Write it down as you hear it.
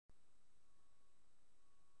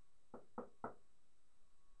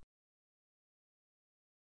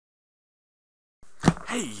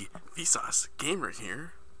Hey, Vsauce Gamer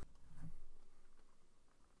here.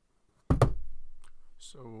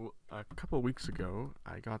 So a couple weeks ago,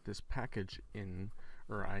 I got this package in,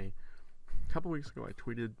 a couple weeks ago I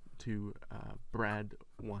tweeted to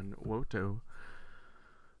Brad1Woto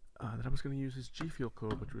that I was going to use his Gfuel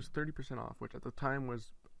code, which was 30% off, which at the time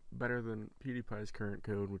was better than PewDiePie's current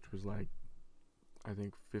code, which was like, I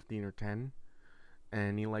think 15 or 10.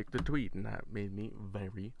 And he liked the tweet, and that made me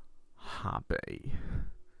very happy.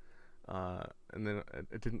 And then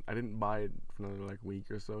I didn't buy it for another like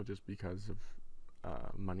week or so just because of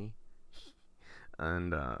money.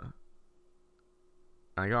 And I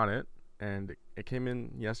got it, and it came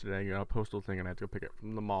in yesterday. I got a postal thing, and I had to go pick it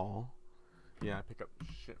from the mall. Yeah, I pick up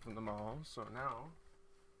shit from the mall. So now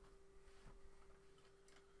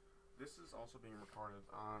this is also being recorded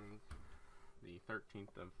on the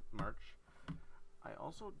 13th of March. I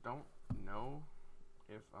also don't know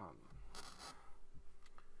if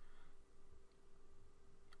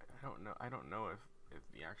I don't know if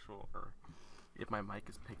the actual, or if my mic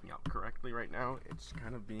is picking up correctly right now. It's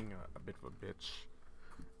kind of being a bit of a bitch.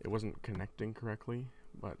 It wasn't connecting correctly,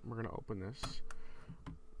 but we're gonna open this.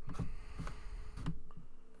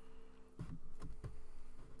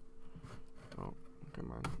 Oh,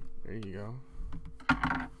 come on. There you go.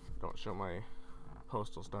 Don't show my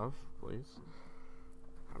postal stuff, please.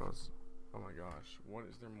 How does... Oh my gosh. What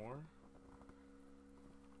is there more?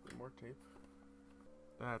 Is there more tape?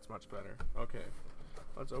 That's much better. Okay.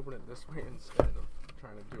 Let's open it this way instead of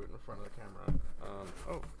trying to do it in front of the camera.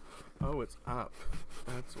 Oh, it's up.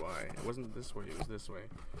 That's why. It wasn't this way, it was this way.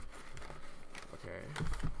 Okay.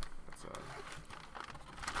 That's a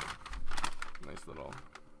nice little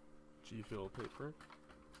Gfuel paper.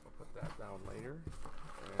 I'll put that down later.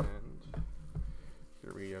 And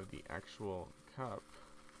here we have the actual cup.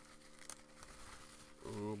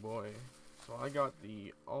 Oh boy. So I got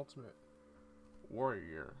the Ultimate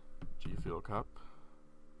Warrior Gfuel cup.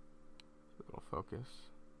 A little focus.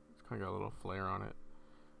 It's kind of got a little flare on it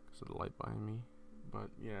because of the light behind me. But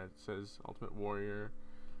yeah, it says Ultimate Warrior,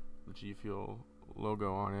 the Gfuel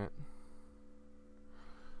logo on it.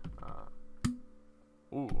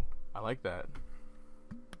 Ooh, I like that.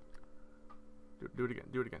 Do it again.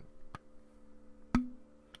 Do it again.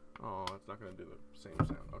 Oh, it's not gonna do the same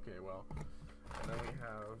sound. Okay, well, and then we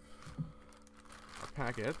have our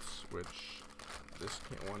packets, which this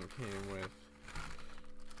one came with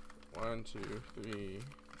 1, 2, 3.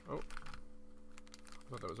 Oh, I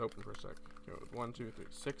thought that was open for a sec. Okay, 1, 2, 3,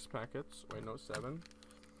 6 packets. Wait, no, 7.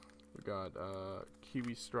 We got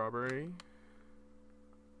kiwi strawberry.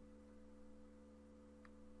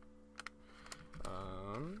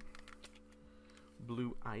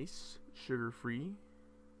 Blue ice, sugar-free.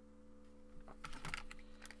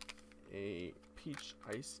 A peach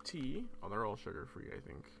iced tea. Oh, they're all sugar-free, I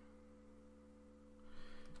think.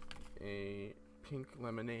 A pink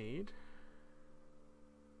lemonade.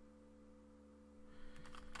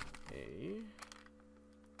 A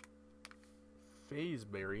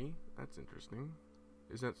phaseberry. That's interesting.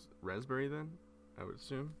 Is that raspberry then? I would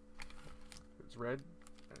assume. It's red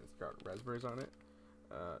and it's got raspberries on it.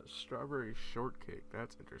 Strawberry shortcake.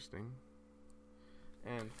 That's interesting.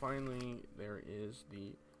 And finally, there is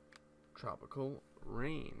the tropical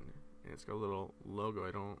rain. And it's got a little logo.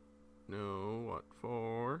 I don't know what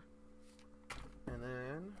for. And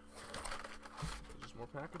then there's just more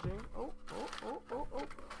packaging. Oh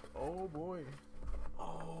boy.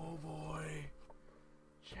 Oh boy.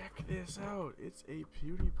 Check this out. It's a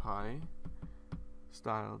PewDiePie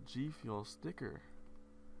style Gfuel sticker.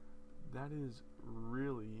 That is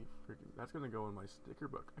really freaking... That's gonna go in my sticker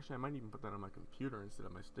book. Actually, I might even put that on my computer instead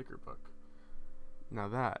of my sticker book. Now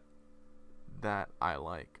that I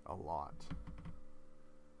like a lot.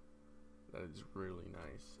 That is really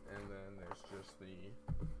nice. And then there's just the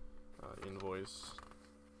invoice.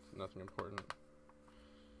 Nothing important.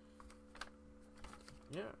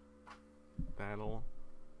 Yeah. That'll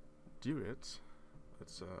do it.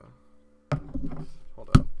 Let's hold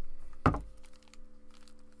up.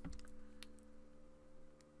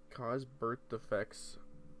 Cause birth defects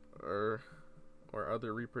or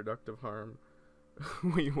other reproductive harm.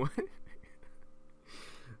 Wait, what?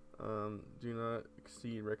 Do not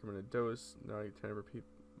exceed recommended dose. Not eat 10 repeat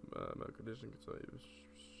medical condition. So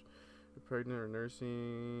pregnant or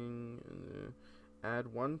nursing.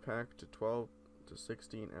 Add 1 pack to 12 to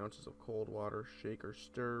 16 ounces of cold water. Shake or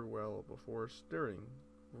stir well before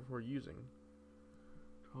using.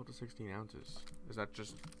 12 to 16 ounces. Is that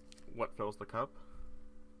just what fills the cup?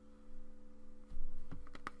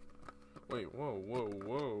 Wait,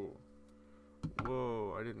 whoa.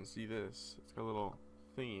 Whoa, I didn't see this. It's got a little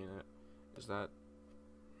thingy in it. Is that...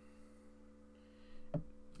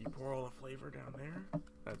 You pour all the flavor down there?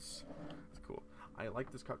 That's cool. I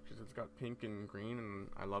like this cup because it's got pink and green, and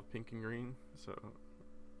I love pink and green, so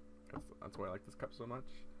that's why I like this cup so much.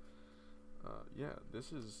 Yeah,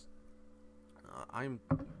 this is... I'm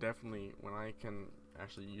definitely, when I can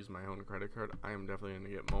actually use my own credit card, I am definitely going to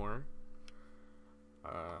get more.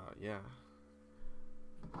 Yeah.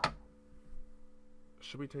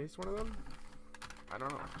 Should we taste one of them? I don't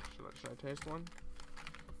know. Should I taste one?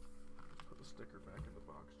 Put the sticker back in the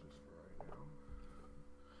box just for right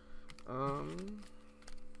now.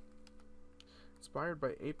 Inspired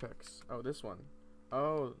by Apex. Oh, this one.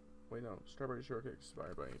 Oh, wait, no. Strawberry shortcake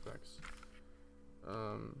inspired by Apex.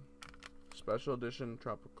 Special edition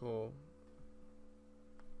tropical.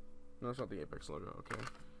 No, it's not the Apex logo. Okay.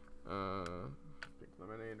 Pink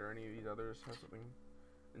lemonade or any of these others has something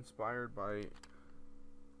inspired by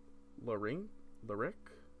Lyric,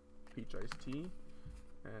 peach iced tea,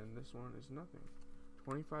 and this one is nothing.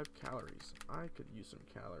 25 calories. I could use some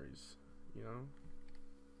calories, you know?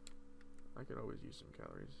 I could always use some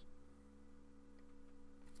calories.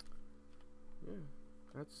 Yeah,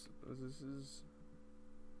 this is...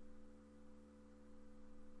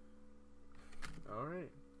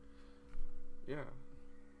 Alright. Yeah.